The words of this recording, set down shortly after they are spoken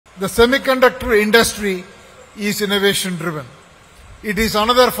the semiconductor industry is innovation driven. It is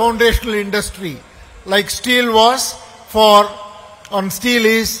another foundational industry, like steel was steel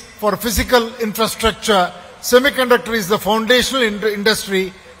is for physical infrastructure. Semiconductor is the foundational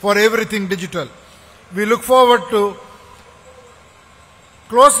industry for everything digital. We look forward to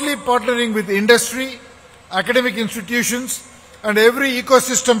closely partnering with industry, academic institutions, and every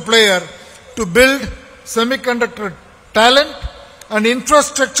ecosystem player to build semiconductor talent and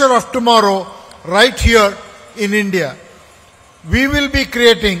infrastructure of tomorrow right here in India. We will be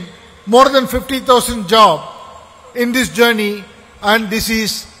creating more than 50,000 jobs in this journey, and this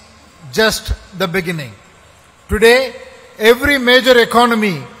is just the beginning. Today, every major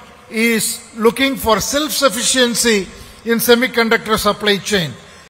economy is looking for self-sufficiency in semiconductor supply chain.